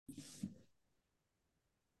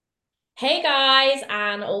Hey guys,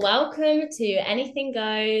 and welcome to Anything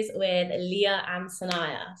Goes with Leah and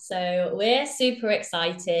Sania. So, we're super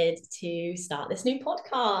excited to start this new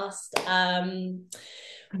podcast.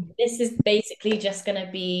 This is basically just going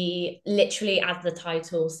to be literally, as the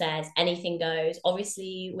title says, anything goes.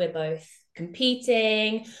 Obviously, we're both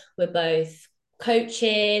competing, we're both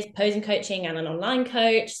coaches, posing coaching, and an online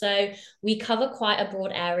coach. So we cover quite a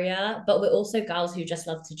broad area, but we're also girls who just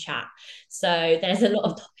love to chat. So there's a lot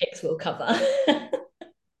of topics we'll cover.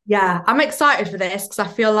 Yeah, I'm excited for this because I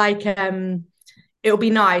feel like it'll be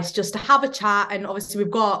nice just to have a chat. And obviously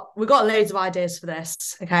we've got loads of ideas for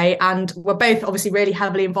this, okay? And we're both obviously really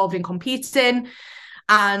heavily involved in competing.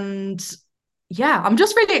 And yeah, I'm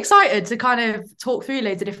just really excited to kind of talk through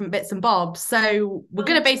loads of different bits and bobs. So we're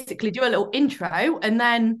gonna basically do a little intro and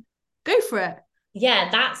then go for it. Yeah,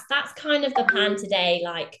 that's kind of the plan today.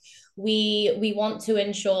 Like we want to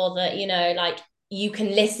ensure that, like you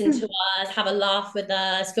can listen to us, have a laugh with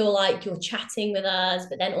us, feel like you're chatting with us,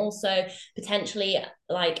 but then also potentially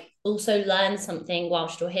like also learn something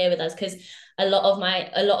whilst you're here with us. Because a lot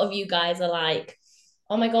of you guys are like,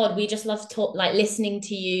 oh my God, we just love talk like listening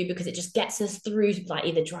to you because it just gets us through like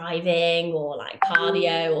either driving or like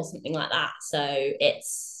cardio or something like that. So Yeah,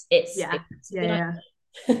 it's a yeah, good yeah.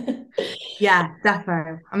 idea. Yeah,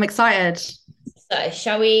 defo. I'm excited. So,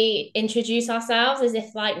 shall we introduce ourselves as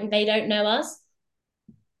if like they don't know us?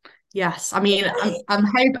 Yes, I mean,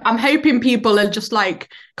 I'm hoping people are just like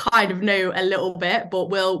kind of know a little bit, but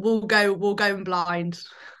we'll go in blind.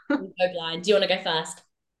 We'll go blind. Do you want to go first?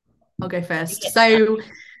 I'll go You first. get to So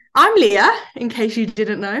I'm Leah, in case you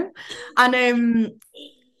didn't know, and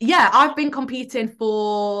yeah, I've been competing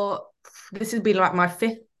for this has been like my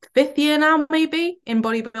fifth year now, maybe in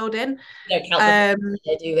bodybuilding. We don't count the first Um,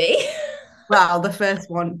 year, do we? Well, the first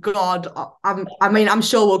one, God, I mean, I'm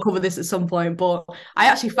sure we'll cover this at some point, but I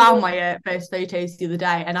actually found my first photos the other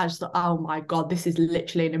day, and I just thought, oh my God, this is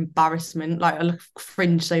literally an embarrassment. Like,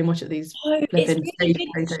 cringe so much at these Oh, it's flipping really stage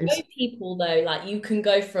good to show photos. people though, like you can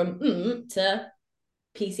go from to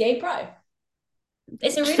PCA Pro.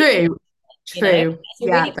 It's a really good, True, true. it's a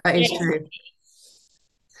Yeah, really that good is true.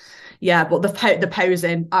 Yeah, but the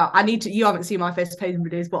posing, I need to. You haven't seen my first posing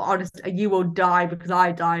videos, but honestly, you will die because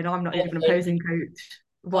I died. I'm not even a posing coach.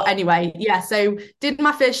 But Oh, anyway, yeah. So did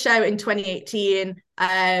my first show in 2018,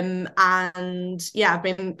 and yeah, I've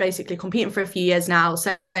been basically competing for a few years now.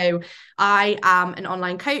 So I am an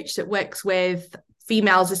online coach that works with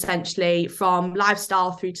females essentially from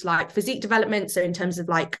lifestyle through to like physique development. So in terms of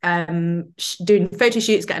like doing photo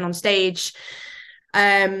shoots, getting on stage.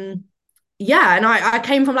 Um, yeah, and I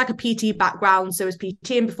came from like a PT background, so I was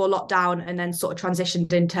PTing before lockdown, and then sort of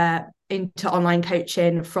transitioned into online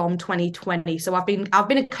coaching from 2020. So I've been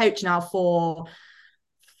a coach now for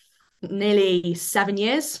nearly 7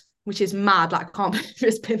 years, which is mad. Like I can't believe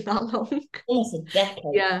it's been that long. almost a decade.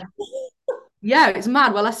 Yeah. Yeah, it's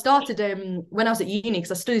mad. Well, I started when I was at uni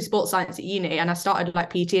because I studied sports science at uni and I started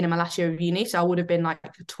like PTing in my last year of uni. So I would have been like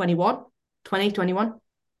 21, and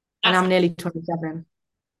That's I'm nearly 27.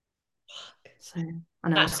 So I know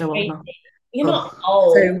I'm that's so old crazy. now. You're not Oh,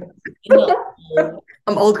 old. so You're not old.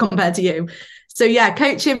 I'm old compared to you. So yeah,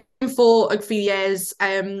 coaching for a few years.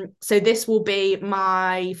 So this will be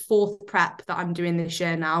my fourth prep that I'm doing this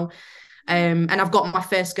year now. And I've got my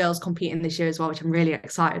first girls competing this year as well, which I'm really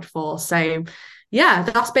excited for. So yeah,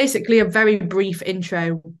 that's basically a very brief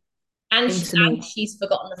intro into And me. she's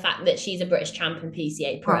forgotten the fact that she's a British champ and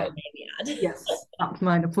PCA pro, Oh, maybe add. yes, that's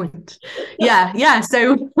my point. Yeah, yeah.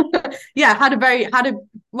 So yeah, had a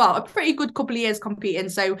well, a pretty good couple of years competing.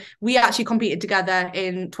 So we actually competed together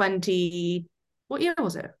in 20, what year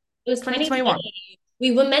was it? It was 2021. 2020.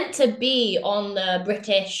 We were meant to be on the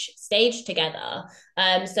British stage together.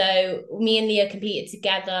 So me and Leah competed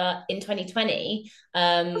together in 2020.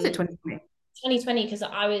 Was it 2020? 2020 because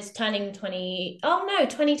I was turning 20. Oh no, It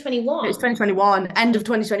was 2021. 2021, end of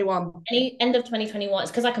 2021. End of 2021.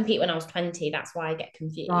 It's because I compete when I was 20. That's why I get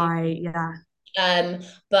confused. Right, yeah. Um,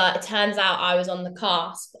 but it turns out I was on the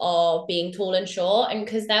cusp of being tall and short, and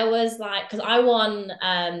because there was like, because I won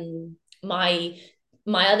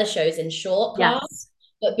my other shows in short class, Yes.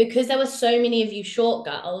 but because there were so many of you short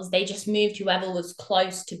girls, they just moved whoever was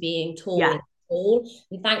close to being tall Yeah. and tall.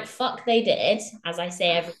 And thank fuck they did, as I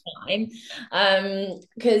say every time.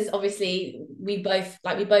 Because obviously we both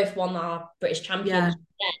won our British Yeah. championship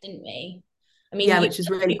there, didn't we? I mean, Yeah, which is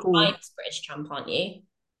really two cool. times British champ, aren't you?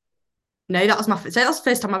 No, that was so that's the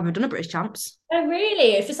first time I've ever done a British champs. Oh,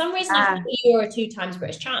 really? For some reason, I thought Yeah. you were a two times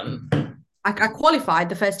British champ. I qualified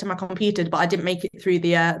the first time I competed, but I didn't make it through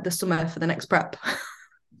the summer for the next prep.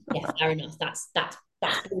 Yeah, fair enough. That's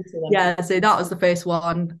That's brutal when people. Yeah, so that was the first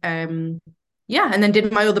one. Yeah, and then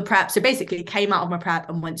did my other prep. So basically came out of my prep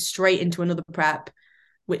and went straight into another prep,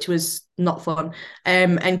 which was not fun.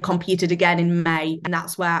 And competed again in May. And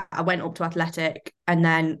that's where I went up to athletic and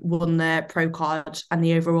then won the pro card and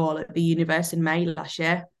the overall at the universe in May last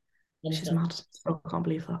year, which is mad. Still can't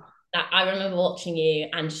believe that. I remember watching you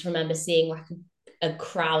and just remember seeing like a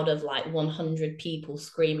crowd of like 100 people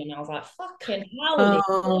screaming. I was like, fucking hell, Lee,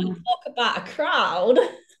 Um, talk about a crowd.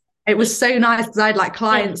 it was so nice because I had like Yeah.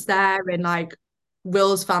 clients there and like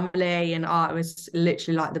Will's family, and it was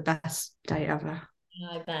literally like the best day ever.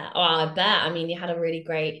 I bet. Oh, I bet. I mean, you had a really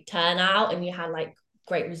great turnout and you had like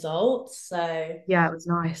great results. So Yeah, it was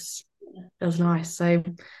nice. It was nice. So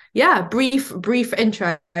yeah, brief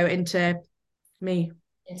intro into me.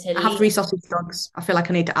 into I have Leah, 3 sausage dogs. I feel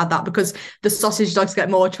like I need to add that because the sausage dogs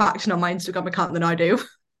get more traction on my Instagram account than I do.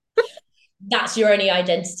 that's your only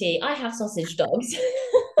identity. I have sausage dogs.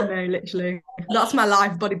 I know, literally. That's my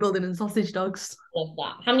life, bodybuilding and sausage dogs. Love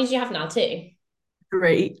that. How many do you have now? Two?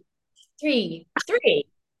 Great. Three. Three.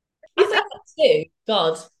 I thought Yeah. you had two.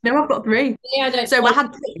 God. No, I've got 3. Yeah, I don't So I follow.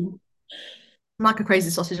 had 2. I'm like a crazy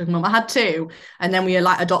sausage dog mum. I had 2, and then we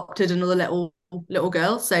like adopted another little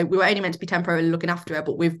girl. So we were only meant to be temporarily looking after her,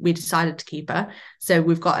 but we decided to keep her. So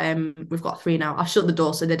we've got 3 now. I've shut the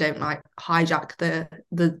door so they don't like hijack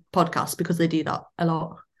the podcast because they do that a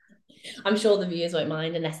lot. I'm sure the viewers won't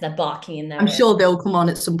mind unless they're barking in I'm their sure they'll come on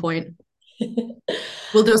at some point. ear.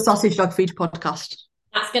 We'll do a sausage dog for each podcast.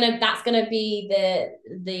 That's gonna be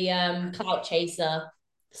the clout chaser.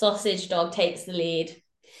 Sausage dog takes the lead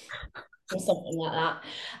or something like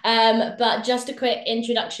that. But just a quick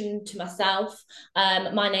introduction to myself.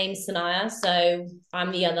 My name's Sania, so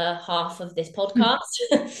I'm the other half of this podcast.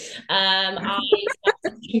 I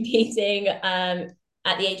started competing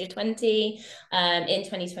at the age of 20 in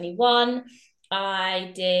 2021.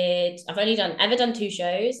 I've only ever done 2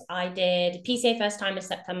 shows. I did PCA first time in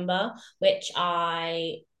September, which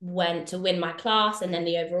I went to win my class and then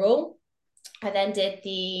the overall. I then did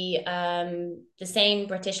the same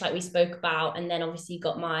British like we spoke about, and then obviously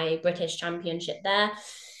got my British championship there.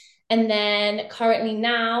 And then currently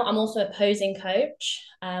now I'm also a posing coach,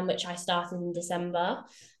 which I started in December.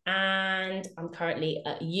 And I'm currently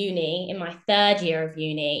at uni in my third year of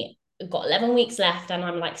uni. I've got 11 weeks left, and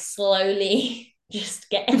I'm like slowly just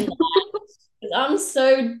getting there. I'm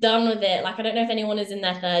so done with it. Like, I don't know if anyone is in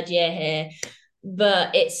their third year here,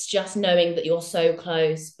 but it's just knowing that you're so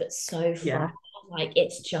close but so far. Yeah. Like,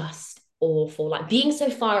 it's just awful. Like, being so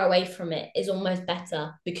far away from it is almost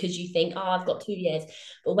better because you think, oh, I've got 2 years.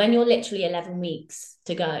 But when you're literally 11 weeks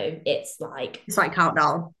to go, it's like, It's like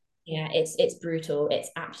countdown. yeah, it's brutal. It's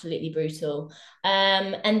absolutely brutal.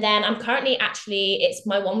 And then I'm currently actually, it's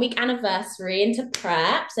my 1 week anniversary into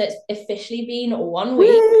prep. So it's officially been 1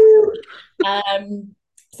 week. Woo!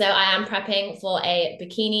 So I am prepping for a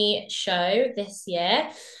bikini show this year.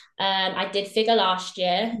 I did figure last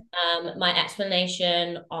year. My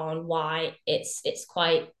explanation on why it's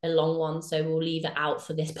quite a long one, so we'll leave it out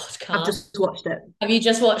for this I've podcast. just watched it. Have you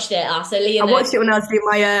just watched it? Ah, so Leah I knows. watched it when I was doing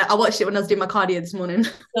my I watched it when I was doing my cardio this morning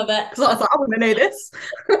because Love it. I was like, I want to know this.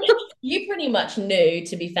 You pretty much knew,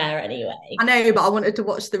 to be fair, anyway. I know, but I wanted to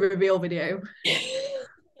watch the reveal video.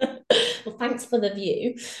 Well, thanks for the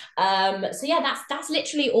view. So yeah, that's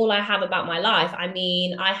literally all I have about my life. I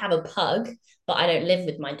mean, I have a pug, but I don't live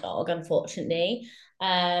with my dog, unfortunately.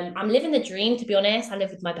 I'm living the dream, to be honest. I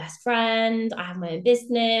live with my best friend. I have my own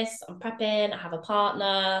business. I'm prepping. I have a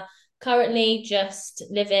partner. Currently, just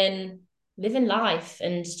living life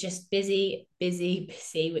and just busy,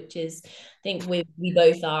 which is, I think we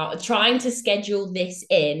both are. Trying to schedule this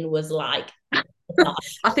in was like,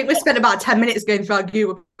 I think we spent about 10 minutes going through our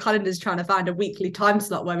Google calendars trying to find a weekly time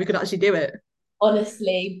slot where we could actually do it.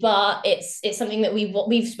 honestly, but it's something that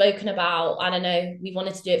we've spoken about. I don't know, we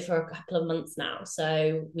wanted to do it for a couple of months now,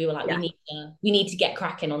 so we were like, Yeah. we need to get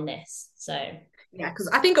cracking on this. So Yeah, because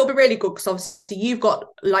I think it'll be really good because obviously you've got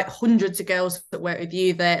like hundreds of girls that work with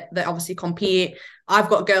you that obviously compete. I've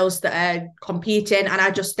got girls that are competing, and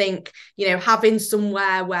I just think, having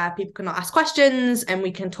somewhere where people can ask questions and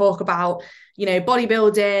we can talk about,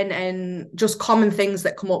 bodybuilding and just common things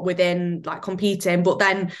that come up within like competing, but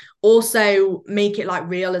then also make it like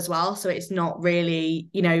real as well. So it's not really,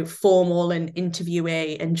 formal and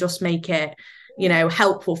interviewee, and just make it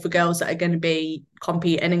helpful for girls that are going to be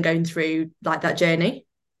competing and going through like that journey.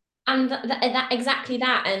 and that exactly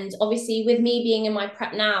that, and obviously with me being in my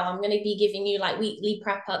prep now, I'm going to be giving you like weekly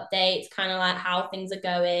prep updates, kind of like how things are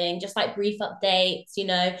going, just like brief updates,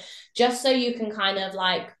 just so you can kind of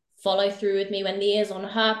like follow through with me. When Leah's on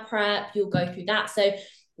her prep, you'll go through that. So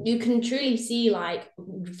you can truly see, like,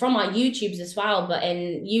 from our YouTubes as well, but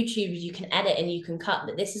in YouTube you can edit and you can cut,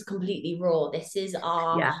 but this is completely raw. This is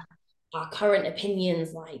Yeah, our current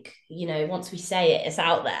opinions, like, once we say it, it's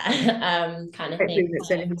out there, kind of thing. hopefully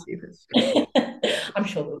it's only stupid. I'm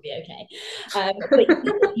sure we'll be okay.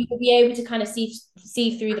 But you will be able to kind of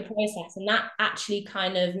see through the process, and that actually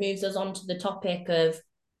kind of moves us on to the topic of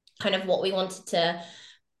kind of what we wanted to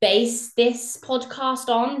base this podcast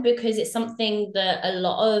on, because it's something that a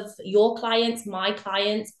lot of your clients, my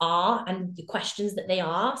clients, are, and the questions that they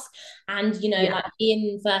ask. And Yeah, like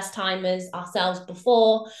being first timers ourselves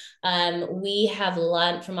before, we have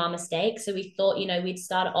learned from our mistakes. So we thought, we'd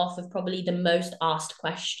start off with probably the most asked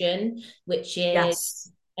question, which is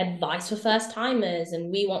yes, advice for first timers.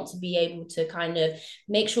 And we want to be able to kind of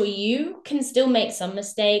make sure you can still make some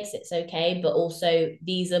mistakes, it's okay, but also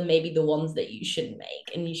these are maybe the ones that you shouldn't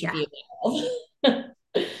make and you should yeah. be aware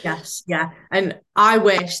of. Yes, yeah. And I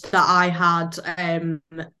wish that I had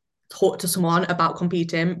talked to someone about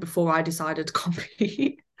competing before I decided to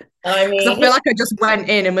compete. I Because I mean, feel like I just went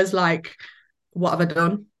in and was like, what have I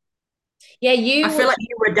done? yeah, I feel like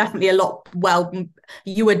you were definitely a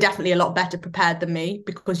lot better prepared than me,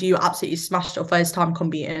 because you absolutely smashed your first time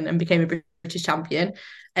competing and became a British champion.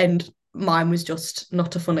 And mine was just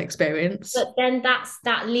not a fun experience. but then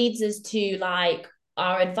that leads us to like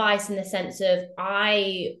our advice, in the sense of,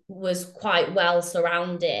 I was quite well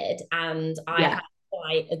surrounded and I Yeah. had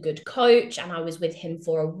quite a good coach and I was with him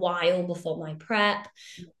for a while before my prep.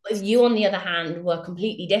 You, on the other hand, were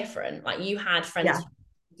completely different. Like, you had Yeah. friends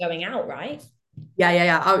going out, right?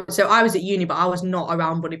 So I was at uni, but I was not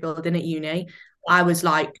around bodybuilding at uni. Yeah. I was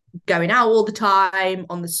like going out all the time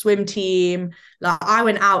on the swim team. Like I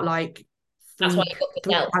went out like That's why three you got good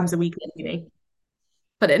three delts. times a week at uni.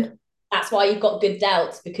 Pardon? That's why you got good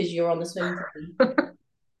delts, because you're on the swim team.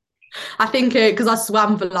 I think because I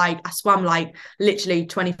swam like literally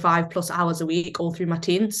 25 plus hours a week all through my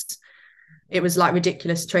teens. It was like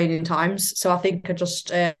ridiculous training times. So I think I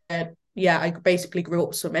just yeah, I basically grew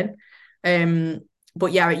up swimming. Um,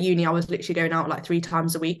 but yeah, at uni I was literally going out like 3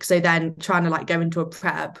 times a week. So then trying to like go into a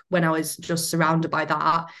prep when I was just surrounded by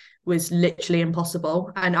that was literally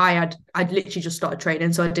impossible. And I'd literally just started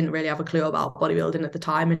training, so I didn't really have a clue about bodybuilding at the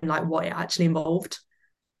time and like what it actually involved.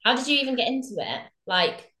 How did you even get into it?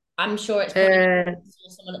 Like, I'm sure it's probably Uh,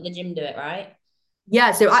 someone at the gym do it, right?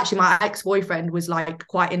 yeah, so actually my ex-boyfriend was like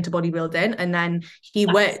quite into bodybuilding, and then he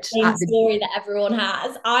That's worked the same at the story that everyone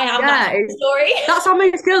has. I have that yeah, story. that's how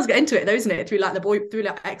most girls get into it, though, isn't it? Through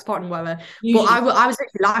like ex-partner, whatever. But Usually. I was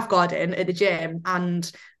actually lifeguarding at the gym, and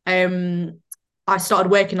I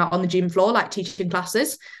started working on the gym floor, like teaching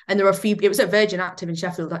classes. And there were a few. It was at Virgin Active in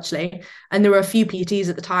Sheffield, actually, and there were a few PTs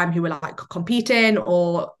at the time who were like competing,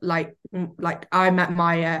 or like I met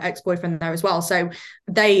my ex-boyfriend there as well. So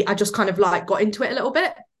I just kind of like got into it a little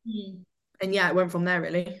bit, Hmm. and yeah, it went from there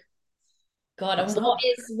really. God, and That's that.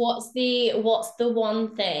 what's the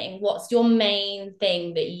one thing? What's your main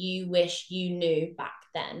thing that you wish you knew back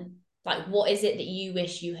then? Like, what is it that you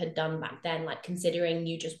wish you had done back then? Like, considering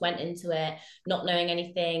you just went into it, not knowing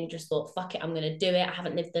anything, just thought, fuck it, I'm gonna do it. I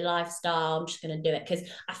haven't lived the lifestyle, I'm just gonna do it. Because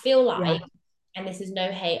I feel Yeah. like, and this is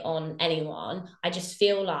no hate on anyone, I just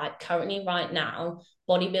feel like currently right now,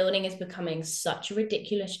 bodybuilding is becoming such a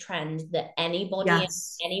ridiculous trend that anybody and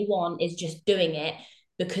Yes. anyone is just doing it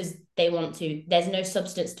because they want to. There's no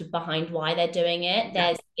substance behind why they're doing it.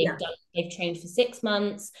 Yeah. Yeah. They've trained for 6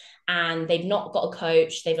 months and they've not got a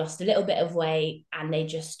coach. They've lost a little bit of weight and they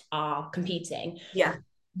just are competing. Yeah.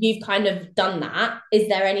 You've kind of done that. Is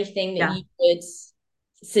there anything that Yeah. you would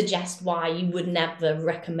suggest why you would never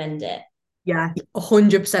recommend it? Yeah,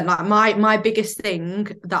 100%. Like my biggest thing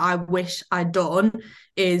that I wish I'd done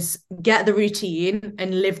is get the routine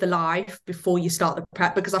and live the life before you start the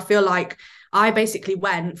prep, because I feel like I basically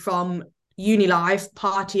went from uni life,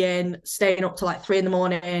 partying, staying up till like 3 in the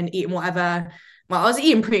morning, eating whatever. Well, I was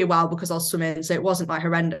eating pretty well because I was swimming, so it wasn't like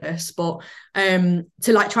horrendous, but to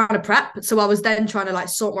like trying to prep. So I was then trying to like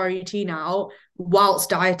sort my routine out whilst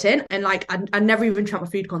dieting, and like I never even tracked my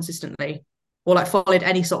food consistently or like followed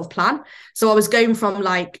any sort of plan. So I was going from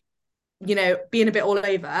like, being a bit all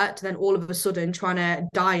over to then all of a sudden trying to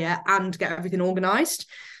diet and get everything organized.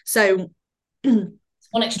 So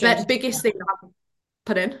One extreme the biggest thing that I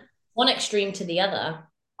put in. one extreme to the other.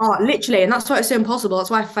 Oh, literally. And that's why it's so impossible.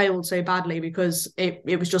 That's why I failed so badly, because it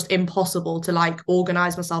was just impossible to like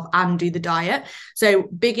organize myself and do the diet. So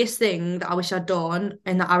biggest thing that I wish I'd done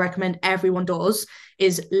and that I recommend everyone does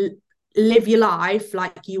is live your life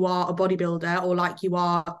like you are a bodybuilder or like you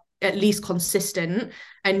are at least consistent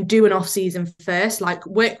and do an off season first, like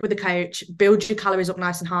work with a coach, build your calories up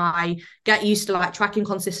nice and high, get used to like tracking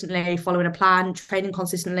consistently, following a plan, training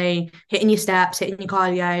consistently, hitting your steps, hitting your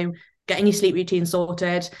cardio, getting your sleep routine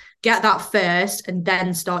sorted. Get that first and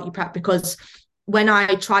then start your prep. Because when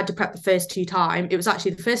I tried to prep the first 2 times, it was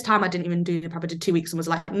actually the first time I didn't even do the prep. I did 2 weeks and was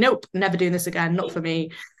like, nope, never doing this again, not for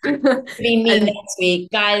me. Be me And next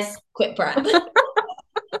week, guys. Quit prep.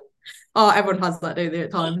 oh, everyone has that, don't they,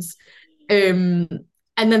 at times. Um,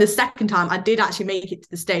 and then the second time, I did actually make it to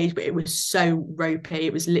the stage, but it was so ropey.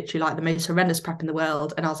 It was literally like the most horrendous prep in the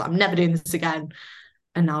world. And I was like, I'm never doing this again.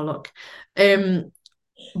 And now look.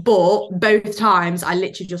 But both times I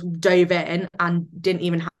literally just dove in and didn't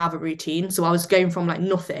even have a routine. So I was going from like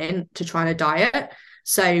nothing to trying to diet.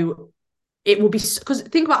 So it will be, because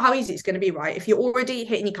think about how easy it's going to be, right? If you're already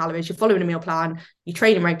hitting your calories, you're following a meal plan, you're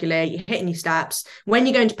training regularly, you're hitting your steps. When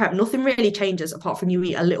you're going to prep, nothing really changes apart from you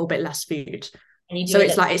eat a little bit less food. And you So do a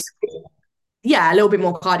it's little. like it's yeah, a little bit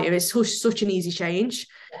more cardio. It's such an easy change.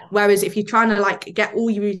 Yeah. Whereas if you're trying to like get all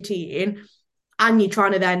your routine and you're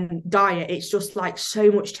trying to then diet, it's just like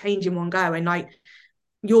so much change in one go. And like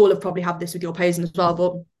you all have probably had this with your posing as well,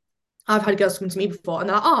 but I've had girls come to me before and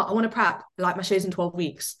they're like, oh, I want to prep like my show's in 12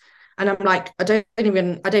 weeks. And I'm like, I don't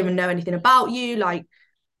even know anything about you. Like,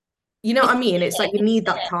 you know what I mean? It's like you need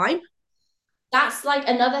that time. That's like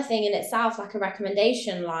another thing in itself, like a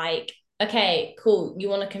recommendation. Like, okay, cool, you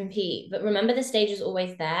want to compete, but remember the stage is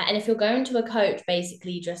always there. And if you're going to a coach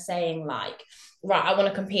basically just saying, like, right, I want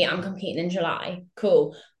to compete, I'm competing in July,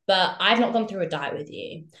 cool. But I've not gone through a diet with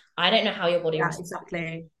you. I don't know how your body Yeah, responds.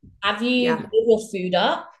 exactly. Have you Yeah. built your food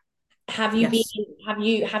up? Have you been,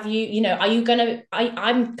 Yes. are you gonna,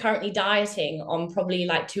 I'm currently dieting on probably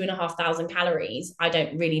like 2,500 calories. I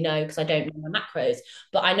don't really know because I don't know my macros,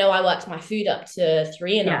 but I know I worked my food up to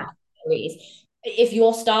three and a Yeah. half calories. If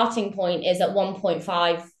your starting point is at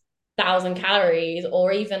 1.5 thousand calories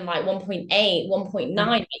or even like 1.8,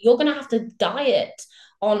 1.9, you're gonna have to diet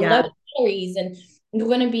on low Yeah. calories and you're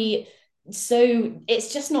gonna be, so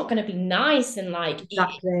it's just not going to be nice. And like,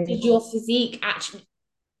 Exactly. did your physique actually,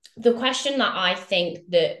 the question that I think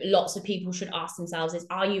that lots of people should ask themselves is,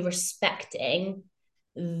 are you respecting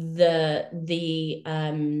the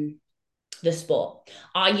sport?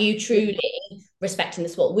 Are you truly respecting the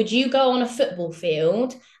sport? Would you go on a football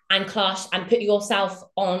field and clash and put yourself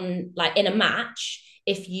on like in a match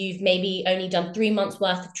if you've maybe only done 3 months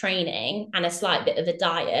worth of training and a slight bit of a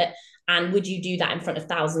diet? And would you do that in front of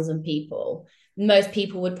thousands of people? Most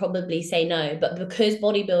people would probably say no, but because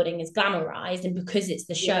bodybuilding is glamorized and because it's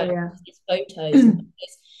the show, Yeah. it's photos, Yeah. and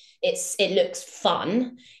it looks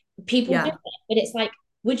fun, people do it. Yeah. But it's like,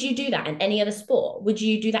 would you do that in any other sport? Would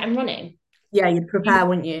you do that in running? Yeah, you'd prepare,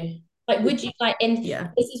 wouldn't you? Like, would you like, and Yeah.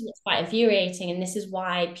 this is what's quite infuriating, and this is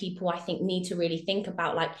why people, I think, need to really think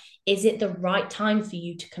about like, is it the right time for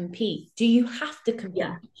you to compete? Do you have to Yeah.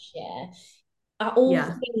 compete this year? Are all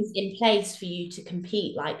Yeah. things in place for you to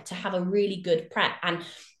compete, like to have a really good prep? And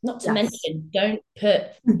not to Yes. mention, don't put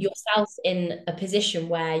yourself in a position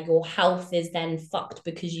where your health is then fucked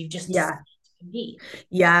because you've just decided Yeah. to compete.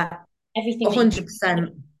 Yeah. Everything that you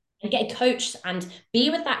 100%. and get a coach and be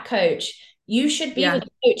with that coach. You should be Yeah. with a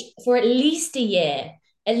coach for at least a year,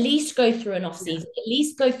 at least go through an off Yeah. season, at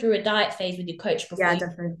least go through a diet phase with your coach before Yeah, you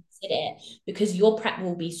definitely. consider it, because your prep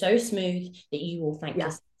will be so smooth that you will thank Yeah.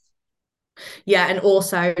 yourself. Yeah, and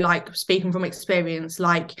also like speaking from experience,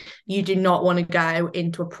 like you do not want to go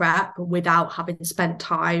into a prep without having spent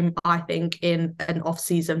time, I think, in an off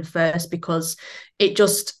season first, because it's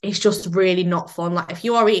just really not fun. Like if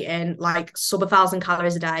you are eating like sub 1,000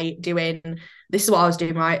 calories a day, doing this is what I was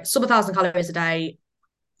doing, right? Sub 1,000 calories a day,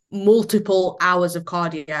 multiple hours of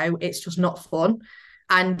cardio, it's just not fun.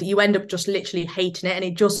 And you end up just literally hating it. And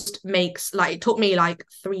it just makes like it took me like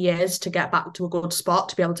 3 years to get back to a good spot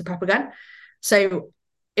to be able to prep again. So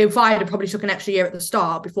if I had probably took an extra year at the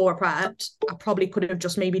start before I prepped, I probably could have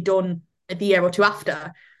just maybe done the year or two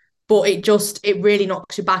after. But it really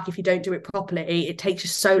knocks you back if you don't do it properly. It takes you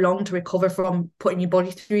so long to recover from putting your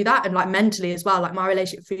body through that. And like mentally as well, like my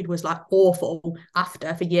relationship with food was like awful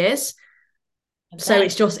after for years. I So bet.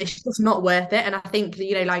 it's just not worth it. And I think,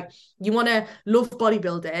 like you want to love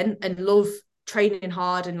bodybuilding and love training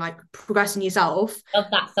hard and like progressing yourself. Love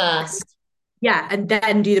that first. Yeah. And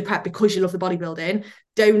then do the prep because you love the bodybuilding.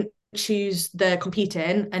 Don't choose the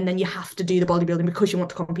competing and then you have to do the bodybuilding because you want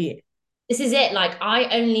to compete. This is it. Like,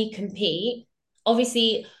 I only compete.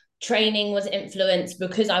 Obviously, training was influenced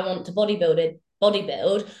because I want to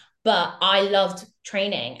bodybuild, but I loved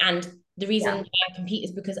training. And the reason Yeah. why I compete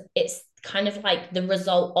is because it's kind of like the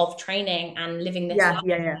result of training and living this Yeah. life.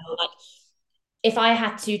 Yeah. Yeah. Like, if I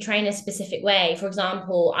had to train a specific way, for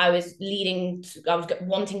example, I was wanting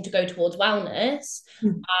to go towards wellness.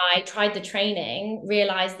 Mm. I tried the training,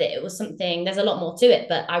 realized that it was something, there's a lot more to it,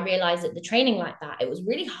 but I realized that the training like that, it was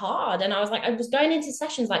really hard. And I was like, I was going into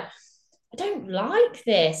sessions like, I don't like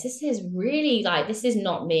this. This is really like, this is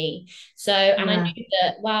not me. So, and I Yeah, knew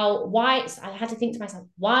that, well, why? I had to think to myself,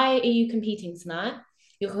 why are you competing tonight?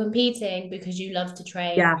 You're competing because you love to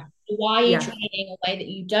train. yeah, Why are you yeah, training a way that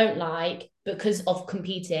you don't like because of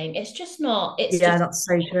competing? It's just not, it's yeah. just, That's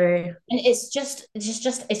so true. and it's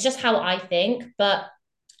just how I think. But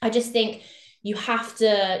I just think you have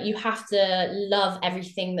to love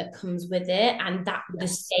everything that comes with it, and that the Yes.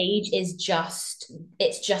 stage is just,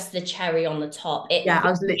 it's just the cherry on the top. It Yeah, in I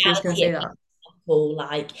was literally just gonna reality say it that. cool.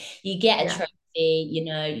 Like you get a Yeah, trophy, you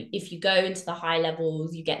know, if you go into the high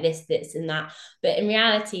levels, you get this and that. But in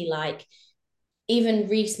reality, like even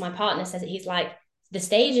Reese, my partner, says it. He's like, the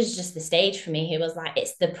stage is just the stage for me. He was like,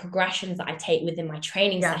 it's the progressions that I take within my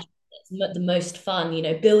training yeah, session. It's the most fun, you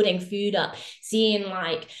know, building food up, seeing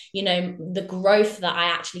like, you know, the growth that I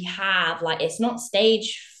actually have. Like, it's not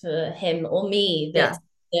stage for him or me yeah, that's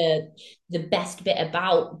the best bit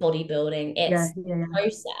about bodybuilding. yeah, It's yeah, yeah,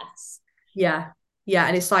 process. yeah, yeah.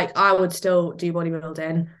 And it's like I would still do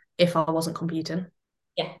bodybuilding if I wasn't competing.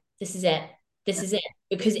 Yeah, this is it. This Yeah, is it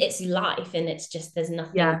because it's life and it's just there's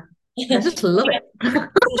nothing. yeah. I just love it.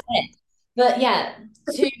 But yeah,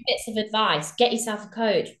 two bits of advice: get yourself a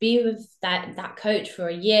coach, be with that coach for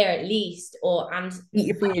a year at least, or and Eat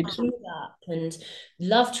your food. food up and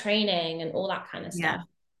love training and all that kind of Yeah. stuff.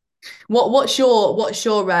 What's your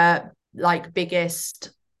like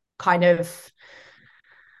biggest kind of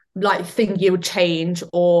like thing you would change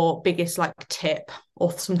or biggest like tip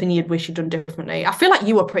or something you'd wish you'd done differently? I feel like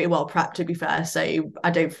you were pretty well prepped to be fair, so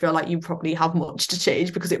I don't feel like you probably have much to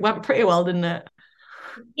change because it went pretty well, didn't it?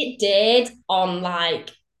 It did on like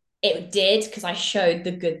it did because I showed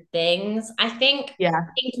the good things. I think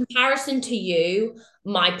Yeah, in comparison to you,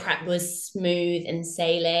 my prep was smooth and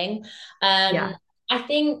sailing. Um, yeah, I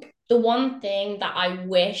think the one thing that I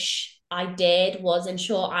wish I did was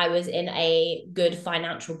ensure I was in a good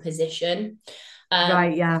financial position. Um,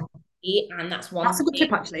 right, yeah. and that's That's one a good thing.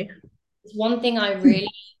 tip actually. It's one thing I really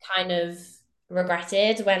kind of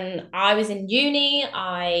regretted when I was in uni.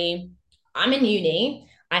 I'm in uni.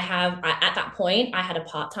 At that point I had a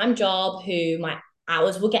part-time job who my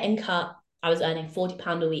hours were getting cut. I was earning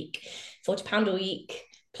 £40 a week. £40 a week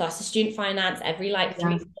plus the student finance every like Yeah,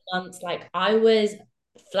 3 4 months. Like I was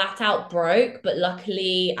flat out broke, but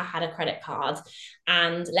luckily I had a credit card.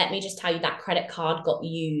 And let me just tell you, that credit card got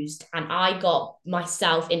used, and I got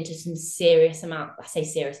myself into some serious amount. I say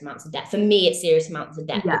serious amounts of debt. For me, it's serious amounts of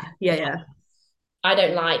debt yeah, because yeah, yeah, I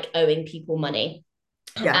don't like owing people money.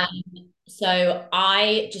 yeah. So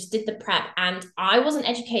I just did the prep, and I wasn't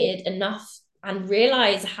educated enough and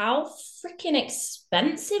realize how freaking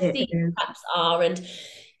expensive It these is. preps are. And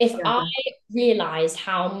if Yeah, I realized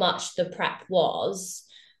how much the prep was,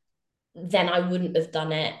 then I wouldn't have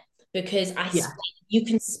done it because yeah, you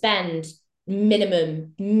can spend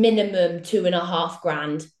minimum 2.5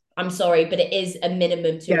 grand. I'm sorry, but it is a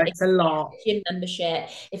minimum to yeah. It's a lot. gym membership.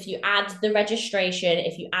 If you add the registration,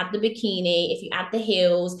 if you add the bikini, if you add the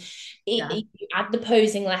heels, Yeah, if you add the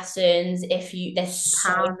posing lessons, if you there's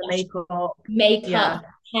so tan, the much makeup. makeup, Yeah,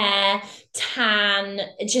 hair, tan,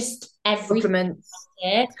 just everything. supplements.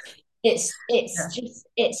 It. Yeah,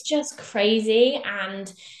 It's just crazy,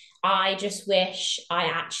 and I just wish I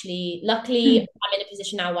actually. Luckily, I'm in a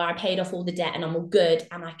position now where I paid off all the debt and I'm all good,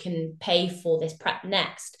 and I can pay for this prep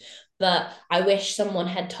next. But I wish someone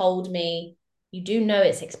had told me, you do know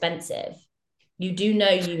it's expensive. You do know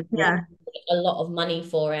you need yeah, a lot of money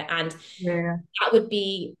for it, and yeah, that would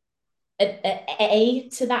be a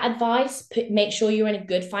to that advice. Make sure you're in a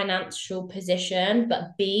good financial position.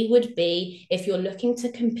 But B would be, if you're looking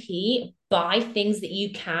to compete, buy things that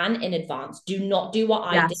you can in advance. Do not do what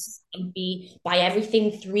I did yes, and buy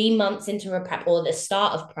everything 3 months into a prep or the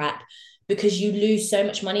start of prep, because you lose so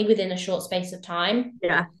much money within a short space of time.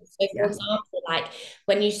 yeah, So, for yeah, example, like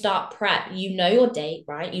when you start prep, you know your date,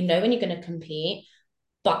 right? You know when you're going to compete,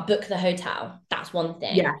 but book the hotel. That's one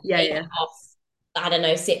yeah, thing. yeah, Take it yeah, off, I don't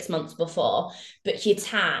know, 6 months before. Book your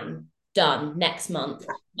tan, done next month.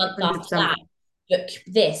 yeah, Month after 100%. that, book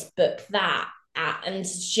this, book that. And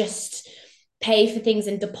just pay for things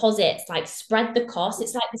in deposits, like spread the cost.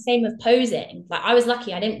 It's like the same with posing. Like I was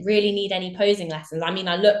lucky, I didn't really need any posing lessons. I mean,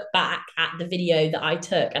 I look back at the video that I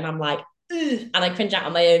took and I'm like, ugh, and I cringe out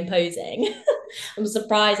on my own posing. I'm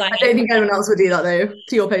surprised I I had. don't think anyone else would do that though,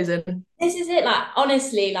 to your posing. This is it. Like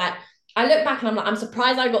honestly, like I look back and I'm like, I'm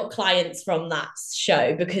surprised I got clients from that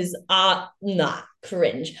show because nah,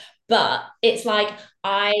 cringe. But it's like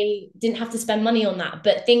I didn't have to spend money on that.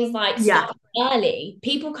 But things like Yeah, start early,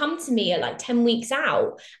 people come to me at like 10 weeks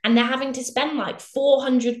out and they're having to spend like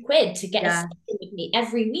 400 quid to get a yeah, session with me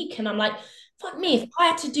every week. And I'm like, fuck me, if I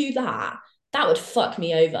had to do that, that would fuck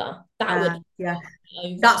me over. That would yeah, fuck yeah.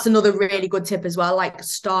 me over. That's another really good tip as well. Like,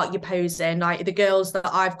 start your posing. Like, the girls that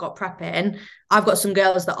I've got prepping, I've got some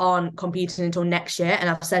girls that aren't competing until next year, and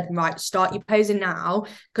I've said, right, start your posing now,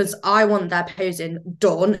 because I want their posing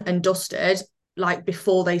done and dusted like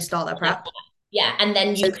before they start their prep. Yeah. And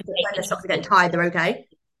then So you could when take they're the starting to get testing. tired, they're okay.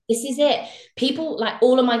 This is it. People, like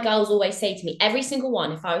all of my girls always say to me, every single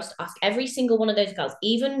one, if I was to ask every single one of those girls,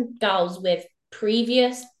 even girls with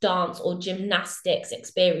previous dance or gymnastics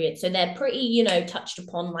experience, so they're pretty, touched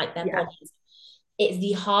upon like their Yeah, bodies, it's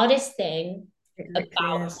the hardest thing it literally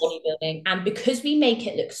about is. bodybuilding. And because we make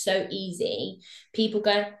it look so easy, people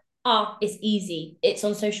go, oh, it's easy. It's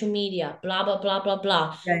on social media, blah, blah, blah, blah,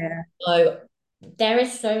 blah. Yeah, yeah, So there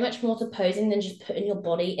is so much more to posing than just putting your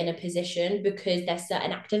body in a position, because there's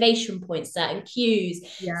certain activation points, certain cues,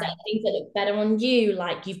 yeah, certain things that look better on you.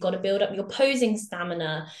 Like you've got to build up your posing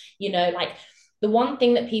stamina, like the one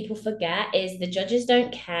thing that people forget is the judges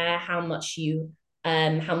don't care how much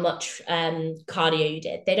cardio you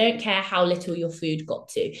did. They don't care how little your food got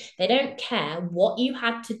to. They don't care what you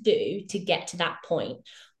had to do to get to that point.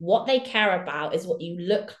 What they care about is what you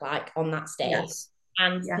look like on that stage. yes,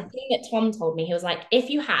 And the yeah, thing that Tom told me, he was like, if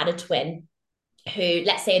you had a twin who,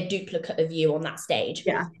 let's say, a duplicate of you on that stage,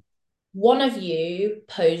 yeah, one of you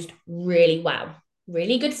posed really well,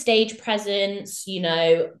 really good stage presence,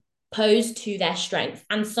 posed to their strength,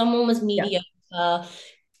 and someone was yeah, mediocre,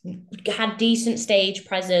 had decent stage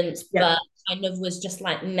presence, yeah, but kind of was just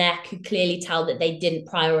like meh, could clearly tell that they didn't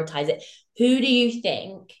prioritize it. Who do you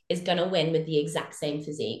think is going to win with the exact same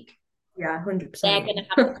physique? yeah, They're 100%. going to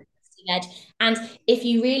have the edge. And if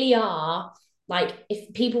you really are, like,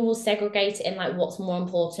 if people will segregate it in like what's more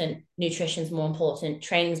important, nutrition's more important,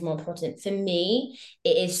 training's more important. For me,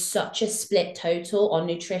 it is such a split total on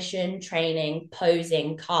nutrition, training,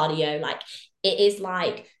 posing, cardio. Like, it is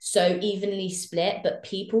like so evenly split, but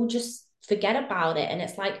people just forget about it. And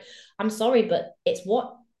it's like, I'm sorry, but it's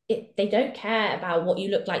they don't care about what you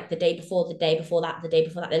look like the day before, the day before that, the day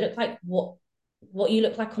before that. They look like what you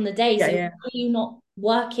look like on the day. Yeah, So yeah, why are you not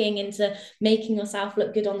working into making yourself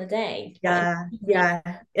look good on the day? Like, yeah, yeah.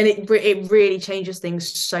 And it really changes things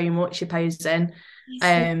so much, your posing.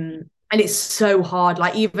 And it's so hard.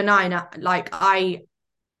 Like, even I,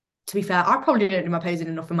 to be fair, I probably don't do my posing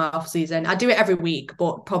enough in my off season. I do it every week,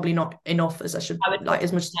 but probably not enough as I should, I would like, probably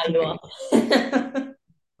as much as I tell should you do. off.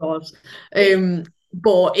 God. It's,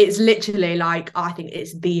 But it's literally, like, I think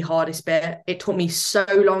it's the hardest bit. It took me so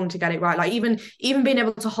long to get it right. Like, even being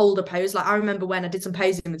able to hold a pose. Like, I remember when I did some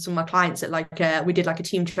posing with some of my clients at, like, we did like a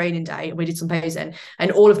team training day, and we did some posing,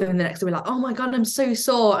 and all of them the next day were like, oh my God, I'm so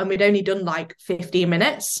sore. And we'd only done like 15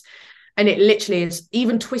 minutes. And it literally is,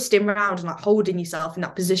 even twisting around and like holding yourself in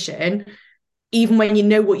that position, even when you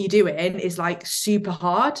know what you're doing, is like super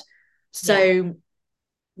hard. yeah, So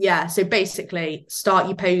yeah, so basically start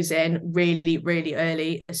your posing really, really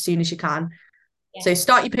early, as soon as you can. yeah. So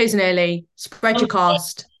start your posing early, spread your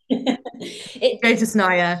cost, it go to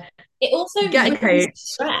Sania, it also get a reduces coach.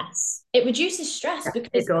 stress. It reduces stress Yeah, it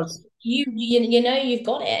because does. you know you've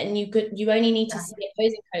got it, and you only need to Yeah, see a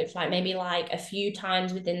posing coach like maybe like a few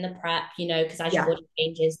times within the prep, because as your yeah, body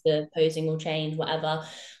changes, the posing will change, whatever.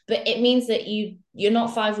 But it means that you're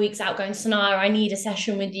not 5 weeks out going, Sanaya, I need a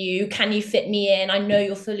session with you. Can you fit me in? I know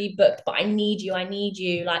you're fully booked, but I need you,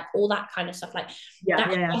 like all that kind of stuff. Like yeah,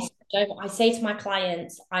 that yeah, I say to my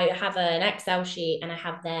clients, I have an Excel sheet and I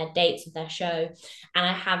have their dates of their show, and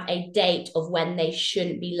I have a date of when they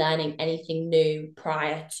shouldn't be learning anything new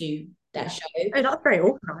prior to their yeah. show. Oh, that's very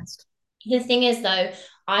organised. The thing is, though,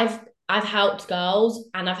 I've helped girls,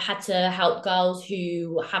 and I've had to help girls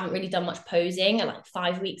who haven't really done much posing at like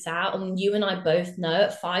 5 weeks out. And you and I both know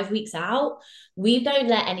at 5 weeks out, we don't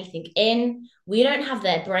let anything in. We don't have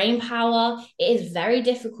their brain power. It is very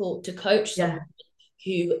difficult to coach someone Yeah,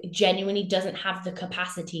 who genuinely doesn't have the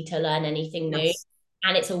capacity to learn anything new. yes,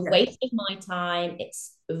 And it's a yeah, waste of my time.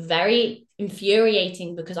 It's very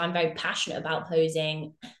infuriating because I'm very passionate about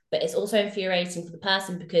posing, but it's also infuriating for the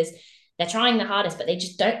person because they're trying the hardest, but they've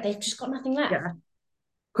just got nothing left. yeah.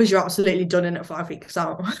 Because you're absolutely done in at 5 weeks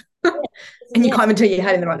out. Yeah, this And is you it. can't even turn your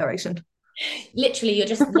head in the right direction. Literally, they'll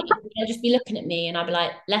just be looking at me and I'll be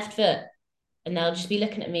like, left foot. And they'll just be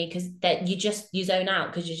looking at me because that you zone out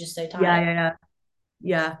because you're just so Yeah, tired. yeah, yeah.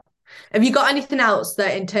 Yeah. Have you got anything else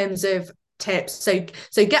that, in terms of tips.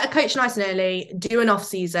 So get a coach nice and early, do an off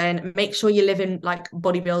season, make sure you're living like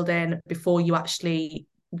bodybuilding before you actually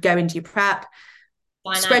go into your prep.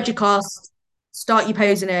 Spread Financial. your costs, start your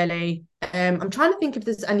posing early. I'm trying to think if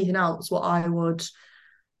there's anything else what I would.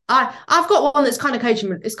 I've got one that's kind of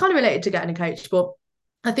coaching. It's kind of related to getting a coach, but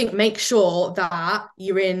I think make sure that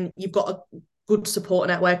you've got a good support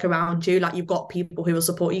network around you. Like you've got people who will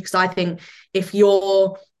support you. Because I think if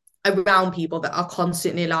you're around people that are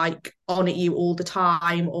constantly like on at you all the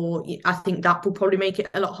time, or I think that will probably make it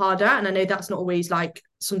a lot harder. And I know that's not always like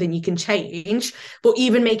something you can change, but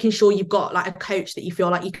even making sure you've got like a coach that you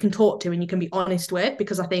feel like you can talk to and you can be honest with,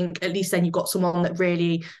 because I think at least then you've got someone that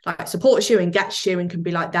really like supports you and gets you and can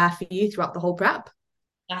be like there for you throughout the whole prep.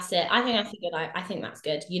 That's it. I think that's a good. I think that's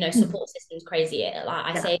good. Mm. Support system's crazy. Like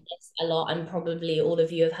I Yeah, say this a lot, and probably all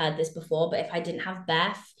of you have heard this before. But if I didn't have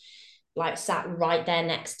Beth, like sat right there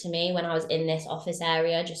next to me when I was in this office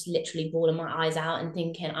area, just literally bawling my eyes out and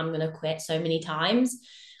thinking I'm gonna quit so many times,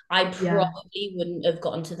 I yeah. probably wouldn't have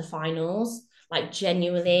gotten to the finals. Like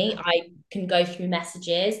genuinely, I can go through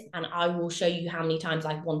messages and I will show you how many times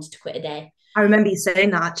I wanted to quit a day. I remember you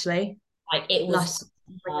saying that actually Like it was last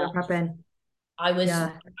when you were prepping. I was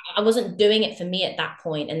Yeah, I wasn't doing it for me at that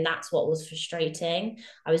point, and that's what was frustrating.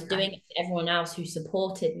 I was yeah, doing it for everyone else who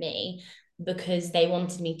supported me because they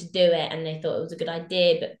wanted me to do it and they thought it was a good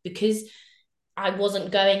idea, but because I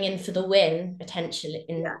wasn't going in for the win potentially,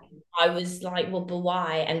 and yeah, I was like, well, but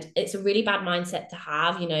why? And it's a really bad mindset to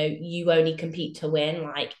have. You only compete to win.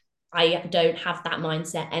 Like I don't have that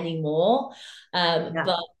mindset anymore. yeah.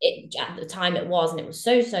 But at the time it was, and it was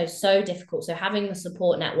so difficult. So having the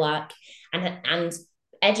support network and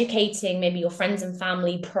educating maybe your friends and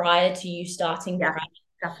family prior to you starting Yeah, prep,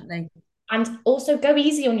 definitely. and also go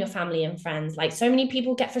easy on your family and friends. Like so many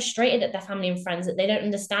people get frustrated at their family and friends that they don't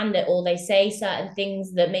understand it, or they say certain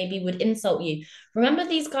things that maybe would insult you. Remember,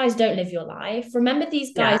 these guys don't live your life. Remember,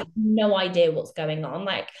 these guys Yeah, have no idea what's going on.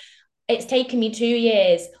 Like it's taken me 2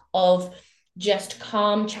 years of just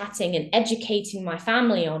calm chatting and educating my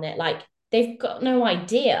family on it. Like they've got no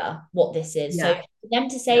idea what this is. So yeah, for them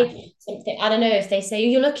to yeah, say something, I don't know, if they say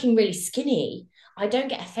you're looking really skinny, I don't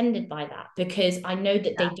get offended by that because I know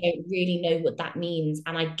that they yeah, don't really know what that means,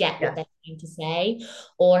 and I get what yeah, they're trying to say.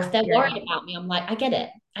 Or if they're yeah. worried about me, I'm like, I get it.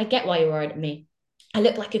 I get why you're worried at me. I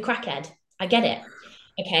look like a crackhead. I get it.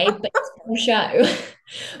 Okay, but it's for show.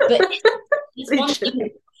 But it's one thing,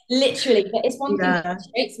 Literally. literally, but it's one thing that Yeah,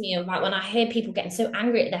 frustrates me about when I hear people getting so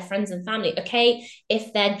angry at their friends and family. Okay,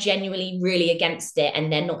 if they're genuinely really against it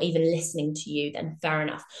and they're not even listening to you, then fair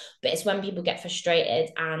enough. But it's when people get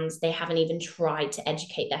frustrated and they haven't even tried to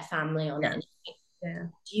educate their family on it. yeah, And yeah.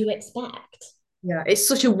 do you expect? Yeah, it's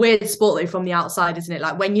such a weird sport though from the outside, isn't it?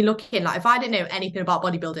 Like when you look in, like if I didn't know anything about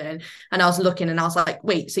bodybuilding and I was looking and I was like,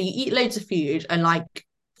 wait, so you eat loads of food and like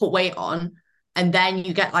put weight on, and then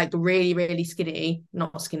you get like really, really skinny,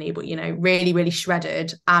 not skinny, but really, really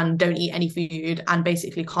shredded and don't eat any food and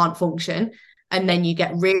basically can't function. And Yeah. then you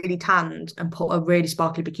get really tanned and put a really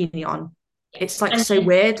sparkly bikini on. Yeah. It's like And so then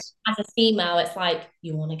weird. as a female, it's like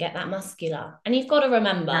you want to get that muscular. And you've got to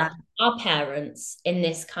remember Yeah, our parents in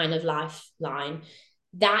this kind of lifeline,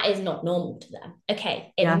 that is not normal to them.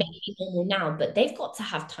 Okay, it yeah, may be normal now, but they've got to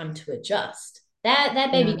have time to adjust. Their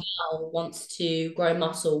baby yeah. girl wants to grow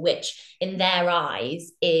muscle, which in their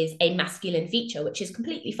eyes is a masculine feature, which is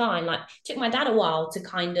completely fine. Like it took my dad a while to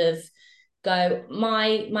kind of go,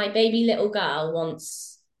 my baby little girl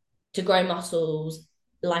wants to grow muscles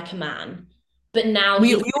like a man, but now Were,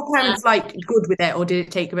 he's were your parents like good with it, or did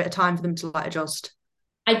it take a bit of time for them to like adjust?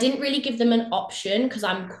 I didn't really give them an option because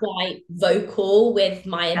I'm quite vocal with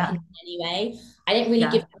my Yeah, opinion anyway. I didn't really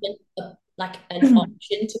give yeah, them like an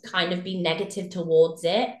option to kind of be negative towards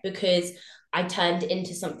it because I turned it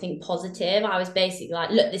into something positive. I was basically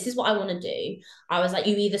like, look, this is what I want to do. I was like,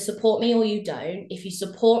 you either support me or you don't. If you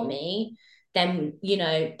support me, then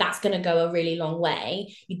that's going to go a really long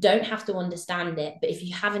way. You don't have to understand it, but if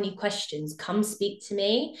you have any questions, come speak to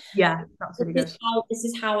me. yeah. That's this really is good. how this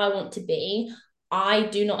is how I want to be. I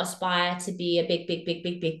do not aspire to be a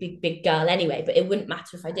big girl anyway, but it wouldn't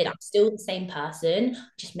matter if I did. I'm still the same person,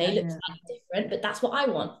 just may Yeah, look yeah. slightly different, but that's what I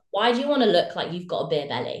want. Why do you want to look like you've got a beer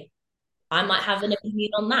belly? I might have an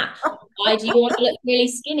opinion on that. Why do you want to look really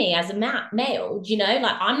skinny as a male? Do you know?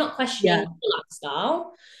 Like, I'm not questioning Yeah, your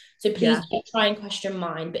lifestyle. So please yeah, don't try and question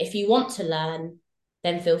mine. But if you want to learn,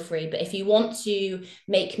 then feel free. But if you want to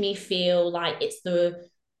make me feel like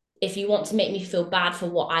if you want to make me feel bad for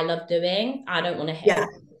what I love doing, I don't want to hear yeah, it.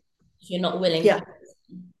 If you're not willing to. yeah,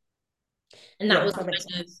 And that yeah. was That makes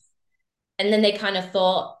kind of, sense. and then they kind of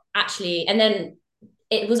thought, actually, and then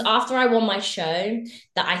it was after I won my show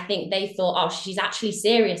that I think they thought, oh, she's actually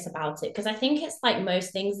serious about it. Because I think it's like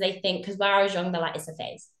most things they think, because when I was young, they're like, it's a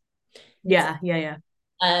phase. It's Yeah.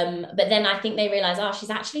 but then I think they realize, oh, she's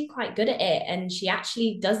actually quite good at it, and she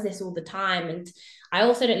actually does this all the time. And I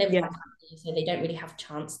also don't live with my Yeah. family, so they don't really have a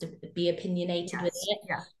chance to be opinionated with Yes. it.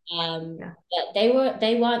 Yeah. Yeah. But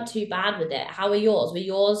they weren't too bad with it. How were yours? Were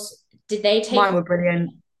yours? Did they take? Mine were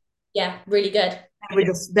brilliant. Yeah, really good. They were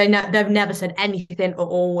just they've never said anything at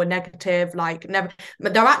all or negative, like never.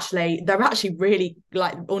 But they're actually really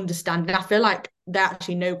like understanding. I feel like they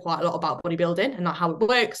actually know quite a lot about bodybuilding and like how it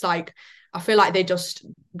works. Like I feel like they just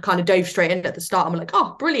kind of dove straight in at the start. I'm like,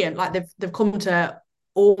 oh, brilliant! Like they've come to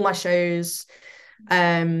all my shows.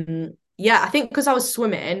 Yeah, I think because I was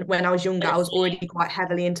swimming when I was younger, I was already quite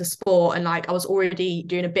heavily into sport, and like I was already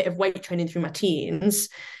doing a bit of weight training through my teens.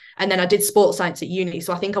 And then I did sports science at uni.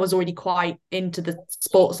 So I think I was already quite into the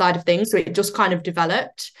sports side of things. So it just kind of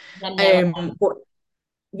developed. Then they were But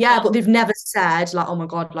yeah, like, but they've never said like, oh my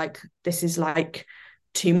God, like this is like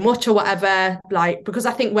too much or whatever. Like, because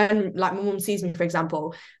I think when like my mum sees me, for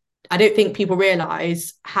example, I don't think people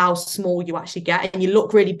realize how small you actually get, and you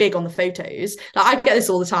look really big on the photos. Like I get this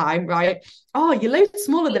all the time, right? Oh, you're loads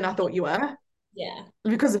smaller than I thought you were, yeah.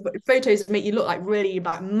 because photos make you look like really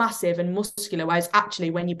like massive and muscular, whereas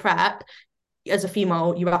actually when you prep as a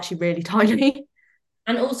female, you're actually really tiny.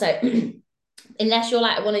 And also, unless you're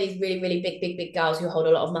like one of these really, really big girls who hold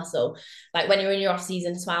a lot of muscle, like when you're in your off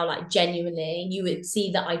season as well, like genuinely, you would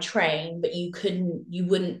see that I train, but you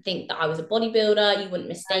wouldn't think that I was a bodybuilder. You wouldn't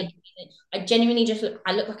mistake me. I genuinely just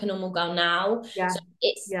I look like a normal girl now. Yeah, So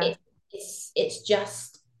it's yeah, it's it's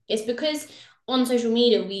just it's because on social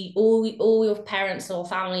media all your parents or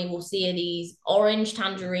family will see these orange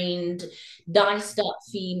tangerine diced up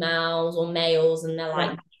females or males, and they're yeah,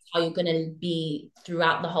 like, how you're going to be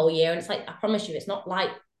throughout the whole year. And it's like, I promise you, it's not like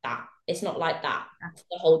that. It's not like that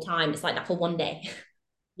the whole time. It's like that for one day.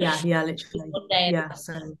 yeah, literally. One day. Yeah,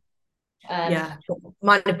 so Um, yeah, but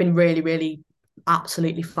mine have been really, really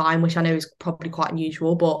absolutely fine, which I know is probably quite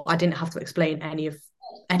unusual, but I didn't have to explain any of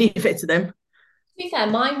it to them. to be fair,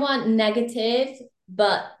 mine weren't negative,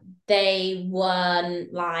 but they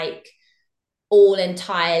weren't like all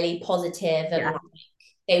entirely positive, and Yeah, like,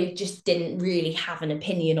 they just didn't really have an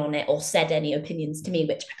opinion on it or said any opinions to me,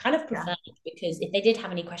 which I kind of yeah, preferred, because if they did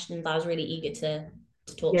have any questions, I was really eager to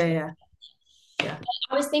talk to yeah, them. yeah, yeah.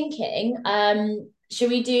 I was thinking, should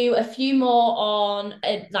we do a few more on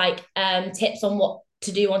tips on what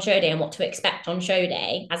to do on show day and what to expect on show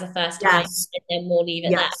day as a first time, Yes, and then we'll leave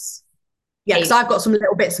it there. yes. Yeah, because Okay. I've got some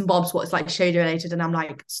little bits and bobs what's like shoulder related, and I'm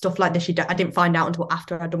like stuff like this. I didn't find out until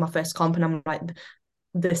after I'd done my first comp, and I'm like,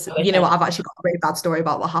 this. I You wish know I what? I've actually got a really bad story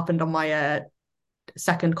about what happened on my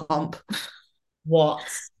second comp. what.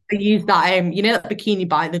 I used that that bikini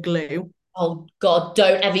bite, the glue. Oh God,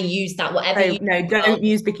 don't ever use that. Whatever So you no, do, don't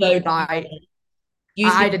use bikini don't use bite. it.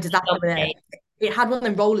 Use I bikini had a disaster with it. tape. It had one of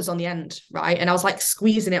them rollers on the end, right? And I was like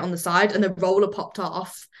squeezing it on the side, and the roller popped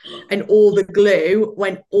off, and all the glue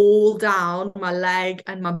went all down my leg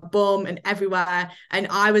and my bum and everywhere. And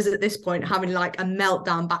I was at this point having like a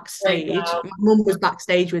meltdown backstage. Breakdown. My mum was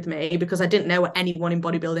backstage with me because I didn't know anyone in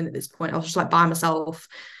bodybuilding at this point. I was just like by myself.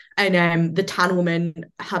 And the tan woman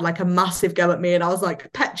had like a massive go at me, and I was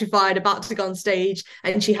like petrified, about to go on stage.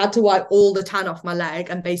 And she had to wipe all the tan off my leg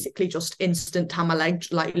and basically just instant tan my leg,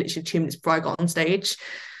 like literally 2 minutes before I got on stage.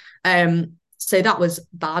 So that was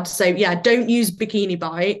bad. So yeah, don't use bikini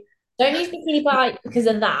bite. Don't use bikini bite because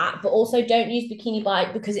of that, but also don't use bikini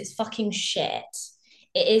bite because it's fucking shit.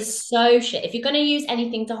 It is so shit. If you're going to use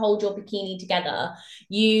anything to hold your bikini together,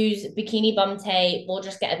 use bikini bum tape or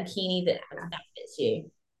just get a bikini that fits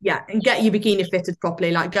you. Yeah, and get your bikini fitted properly.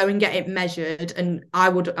 Like go and get it measured. And I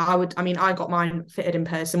mean, I got mine fitted in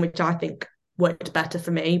person, which I think worked better for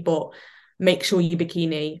me, but make sure your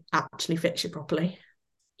bikini actually fits you properly.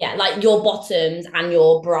 Yeah, like your bottoms and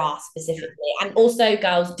your bra specifically. And also,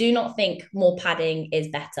 girls, do not think more padding is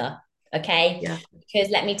better. Okay. Yeah. Because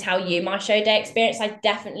let me tell you, my show day experience, I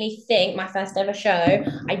definitely think my first ever show,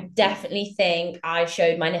 I definitely think I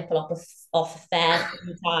showed my nipple off a fair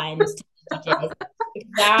few times to judges.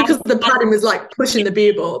 Because the padding was like pushing the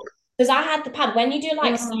boob up. Because I had the pad. When you do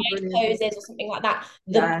like side Oh, brilliant. poses or something like that,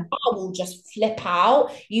 the Yeah, bar will just flip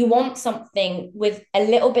out. You want something with a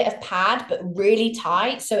little bit of pad, but really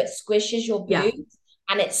tight, so it squishes your yeah. boobs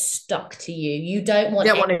and it's stuck to you. You don't want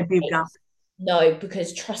Don't any. want a boob gap. No,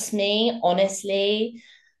 because trust me, honestly,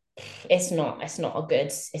 it's not a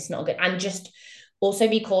good. And just also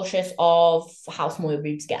be cautious of how small your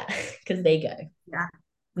boobs get because they go. Yeah,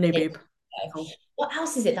 no They boob. go. Oh. What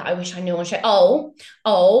else is it that I wish I knew on show? Oh.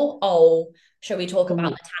 Shall we talk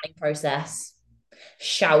about Ooh, the tanning process?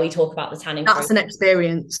 Shall we talk about the tanning that's process? an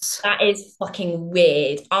experience. That is fucking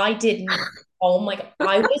weird. I didn't. Oh my God.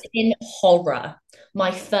 I was in horror.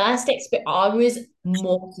 My first experience, I was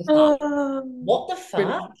mortified. Oh, What the fuck?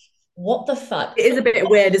 brilliant. What the fuck? It is a bit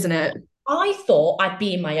weird, isn't it? I thought I'd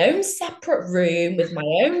be in my own separate room with my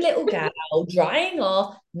own little girl drying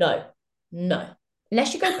off. No, no.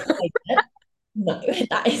 Unless you go private, no,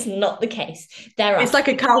 that is not the case. There are, It's like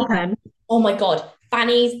a cow pen. oh my God,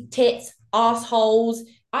 fannies, tits, assholes.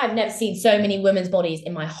 I've never seen so many women's bodies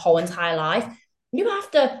in my whole entire life. You have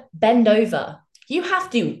to bend over. You have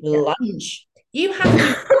to Yeah. lunge. You have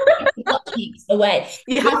to butt cheeks away.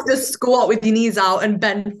 You have to squat with your knees out and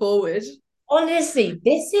bend forward. Honestly,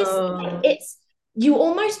 this is Oh, it's you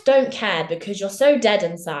almost don't care because you're so dead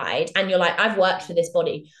inside and you're like, I've worked for this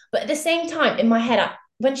body. But at the same time, in my head,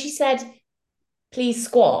 when she said, please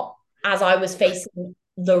squat, as I was facing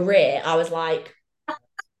the rear, I was like,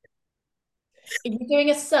 are you doing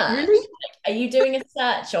a search? really? Are you doing a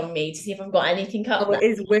search on me to see if I've got anything up Oh, there? it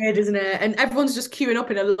is weird, isn't it? And everyone's just queuing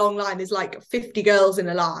up in a long line. There's like 50 girls in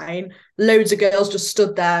a line. Loads of girls just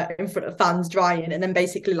stood there in front of fans drying, and then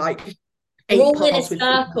basically like You're eight all in a pods with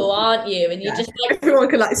circle, aren't you? And you yeah. just like, Everyone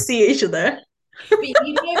can like see each other. but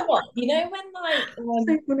you know what? You know when like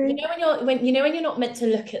So funny. when you're not meant to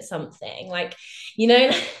look at something, like you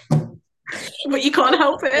know But you can't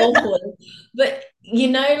help it. awful. But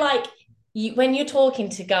like when you're talking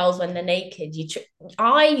to girls when they're naked,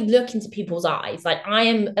 I look into people's eyes. Like I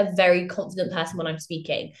am a very confident person when I'm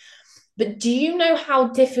speaking. But do you know how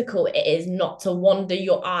difficult it is not to wander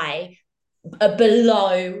your eye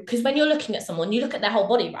below? Because when you're looking at someone, you look at their whole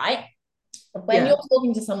body, right? When Yeah. you're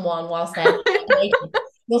talking to someone whilst they're naked,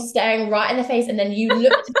 you're staring right in the face, and then you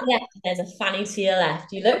look to the left, and there's a fanny to your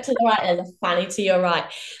left. You look to the right, there's a fanny to your right.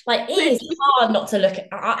 Like it is hard not to look at.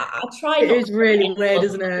 I try It not is to look really at weird, anyone.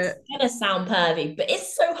 isn't It's it? gonna sound pervy, but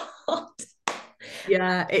it's so hard.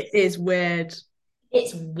 Yeah, it is weird.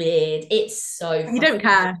 It's weird. It's so You fucking. don't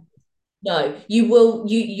care. No, you will.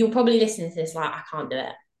 You'll probably listen to this like I can't do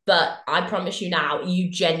it, but I promise you now,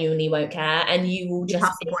 you genuinely won't care, and you will You just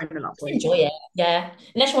pass the point at that point. enjoy it. Yeah,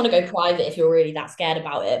 unless you want to go private if you're really that scared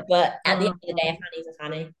about it. But at the end Uh, of the day, a fanny's a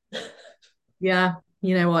fanny. yeah,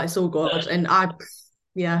 you know what? It's all good. And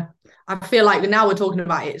yeah, I feel like now we're talking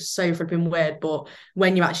about it, it's so flipping weird. But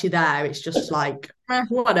when you're actually there, it's just like,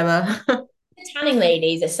 whatever. The tanning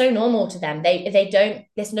ladies, it's so normal to them. They don't.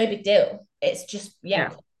 It's no big deal. It's just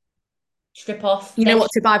Yeah. strip off. You know Then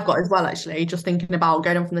what tip I've got as well, actually, just thinking about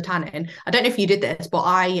going on from the tanning. I don't know if you did this, but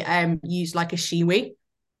I used like a shiwi.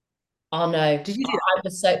 oh no, Did you do I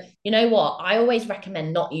was so. You know what? I always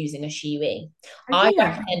recommend not using a shiwi. that? Oh, I dear.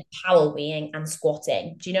 recommend power weeing and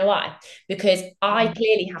squatting. Do you know why? Because I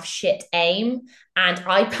clearly have shit aim, and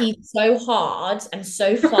I peed so hard and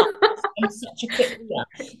so fast. I'm such a quick weeer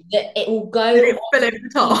that it will Did go it fill over the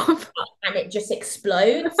top? and it just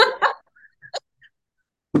explodes.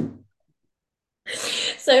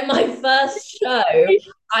 So my first show,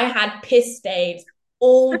 I had piss stains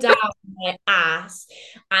all down my ass,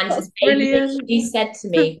 and That's they brilliant. literally said to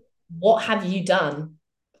me, "What have you done?"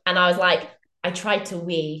 And I was like, "I tried to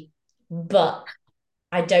wee, but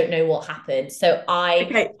I don't know what happened." So I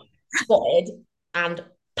Okay, spotted and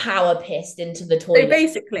power pissed into the so toilet.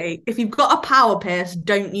 basically, if you've got a power pierce,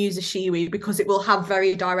 don't use a shiwi because it will have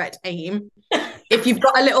very direct aim. If you've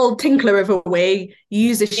got a little tinkler of a wee,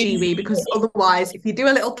 use a shiwi because otherwise, if you do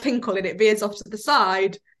a little tinkle and it veers off to the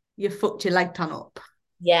side, you fucked your leg tan up.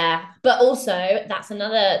 Yeah, but also that's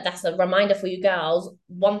a reminder for you girls.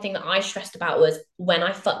 One thing that I stressed about was when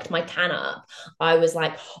I fucked my tan up, I was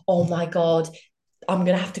like, "Oh my God, I'm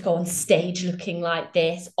gonna have to go on stage looking like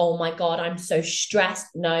this. Oh my God, I'm so stressed."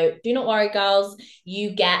 No, do not worry, girls.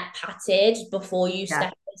 You get patted before you Yeah,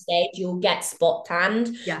 step on stage. You'll get spot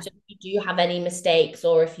tanned. yeah, So if you do have any mistakes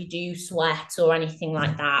or if you do sweat or anything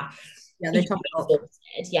like that, yeah. They you top can it get up.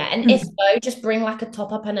 sorted. Yeah, and if so, just bring like a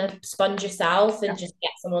top up and a sponge yourself, and Yeah, just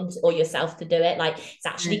get someone or yourself to do it. Like it's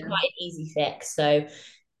yeah, actually quite an easy fix. So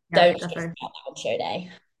yeah, don't stress definitely. about that on show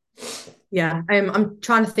day. Yeah, I'm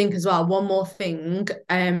trying to think as well. One more thing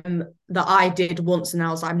that I did once, and I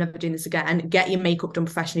was like, I'm never doing this again. Get your makeup done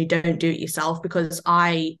professionally. Don't do it yourself because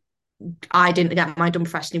I didn't get mine done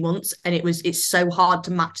professionally once, and it's so hard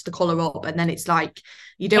to match the color up, and then it's like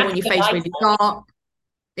you don't Match want your your face lighter. really dark.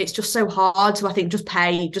 It's just so hard. So I think just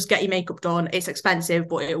get your makeup done. It's expensive,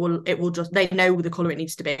 but it will just they know the color it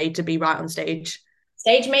needs to be right on stage.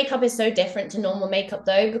 Stage makeup is so different to normal makeup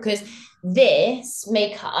though, because this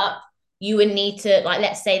makeup you would need to like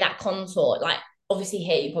let's say that contour, like obviously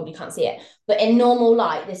here you probably can't see it, but in normal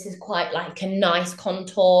light, this is quite like a nice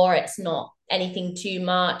contour. It's not anything too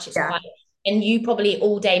much. It's Yeah, quite, and you probably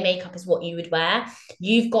all day makeup is what you would wear.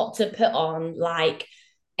 You've got to put on like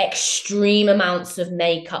extreme amounts of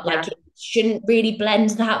makeup. Like yeah, it shouldn't really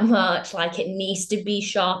blend that much. Like it needs to be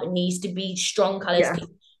sharp. It needs to be strong colors. yeah,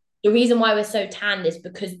 The reason why we're so tanned is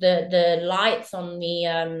because the lights on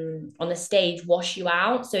the stage wash you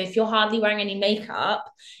out. So if you're hardly wearing any makeup,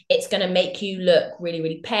 it's gonna make you look really,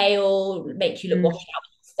 really pale, make you look mm, washed out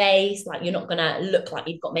in your face. Like you're not gonna look like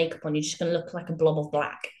you've got makeup on, you're just gonna look like a blob of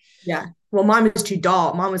black. yeah. Well, mine was too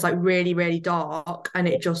dark. Mine was like really, really dark, and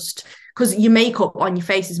it just because your makeup on your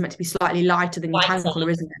face is meant to be slightly lighter than your tan Lighter, color,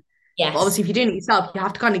 isn't it? But yes. obviously, if you're doing it yourself, you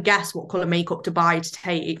have to kind of guess what color makeup to buy to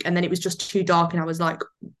take. And then it was just too dark, and I was like,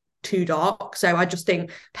 too dark. So I just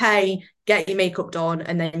think pay, get your makeup done,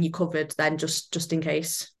 and then you're covered. Then just in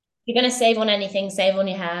case. You're gonna save on anything, save on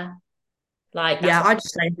your hair. Like that's Yeah, what I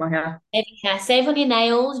just shaved my hair. save on your hair, save on your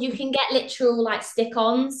nails. You can get literal like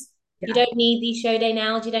stick-ons. You Yeah, don't need these show day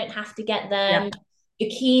nails, you don't have to get yeah, them.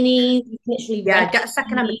 Bikinis, you can literally yeah. rent Get a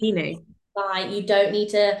second-hand bikinis. bikini. Like you don't need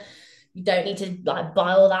to like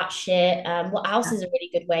buy all that shit. What else is a really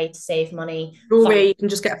good way to save money? Jewelry you can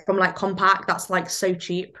just get from like Compact. That's like so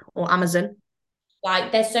cheap, or Amazon.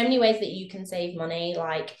 Like there's so many ways that you can save money.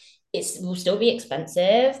 Like it will still be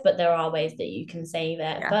expensive, but there are ways that you can save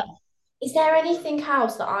it. Yeah, But is there anything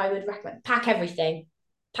else that I would recommend? Pack everything.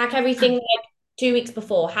 Pack everything like 2 weeks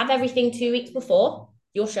before. Have everything 2 weeks before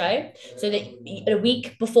your show, so that a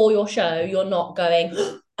week before your show, you're not going,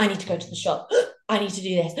 I need to go to the shop. I need to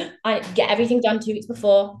do this. I get everything done 2 weeks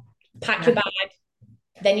before. Pack your yeah, bag,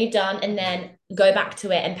 then you're done, and then go back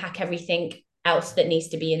to it and pack everything else that needs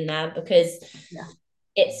to be in there because yeah,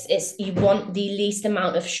 it's you want the least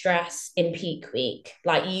amount of stress in peak week.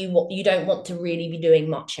 Like you don't want to really be doing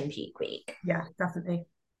much in peak week. yeah. Definitely,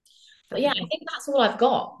 But yeah, I definitely. think that's all I've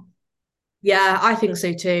got. Yeah, I think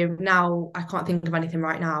so too. Now I can't think of anything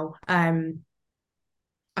right now.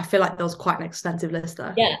 I feel like there was quite an extensive list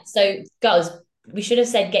there. Yeah. So girls, we should have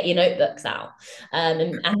said get your notebooks out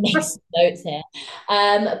and make some notes here.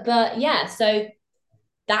 But yeah, so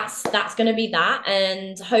that's going to be that.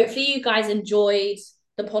 And hopefully, you guys enjoyed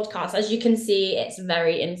the podcast. As you can see, it's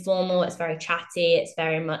very informal, it's very chatty, it's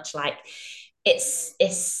very much like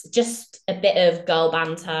it's just a bit of girl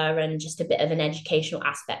banter and just a bit of an educational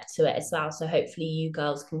aspect to it as well. So hopefully you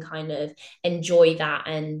girls can kind of enjoy that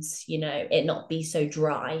and it not be so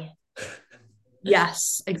dry.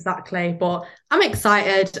 Yes, exactly. But I'm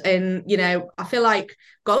excited and I feel like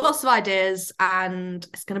got lots of ideas and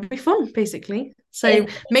it's gonna be fun, basically. So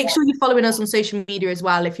make sure you're following us on social media as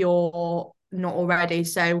well if you're not already.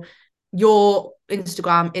 So your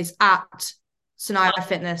Instagram is at Sania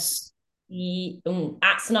Fitness.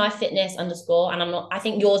 At Sania Fitness underscore, and I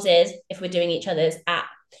think yours is, if we're doing each other's, at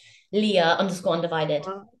Leah underscore undivided.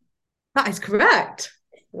 That is correct.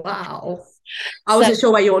 Wow. I So wasn't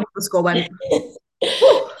sure where your underscore went.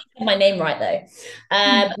 my name right though.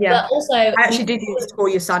 Yeah. But also I actually did used to call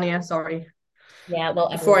you Sania, sorry, yeah, well,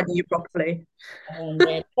 before I knew you properly. everyone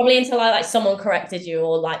did. Probably until like someone corrected you,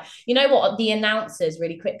 or like what, the announcers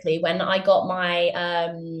really quickly when I got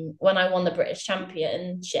my when I won the British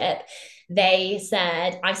Championship,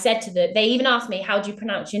 I said to them, they even asked me, how do you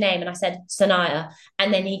pronounce your name? And I said Sanaya.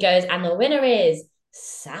 And then he goes, and the winner is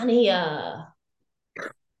Sania.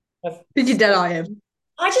 Did you deny him?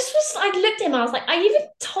 I looked at him, I was like, I even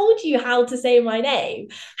told you how to say my name.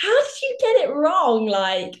 How did you get it wrong?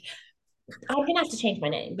 Like, I'm gonna have to change my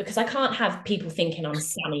name because I can't have people thinking I'm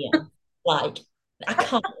Sania. Like, I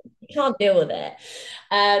can't deal with it.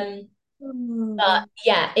 Um, but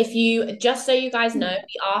yeah, if you just so you guys know,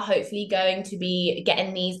 we are hopefully going to be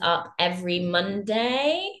getting these up every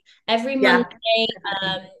Monday. Every Yeah. Monday.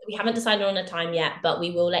 We haven't decided on a time yet, but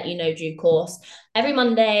we will let you know due course. Every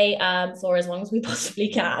Monday, for as long as we possibly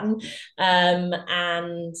can.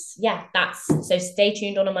 And yeah, that's so stay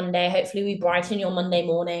tuned on a Monday. Hopefully, we brighten your Monday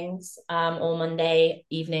mornings, or Monday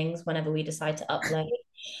evenings, whenever we decide to upload.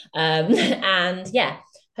 And yeah,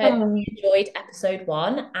 hope Oh. you enjoyed episode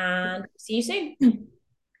 1 and see you soon.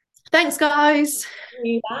 Thanks, guys.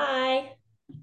 Bye.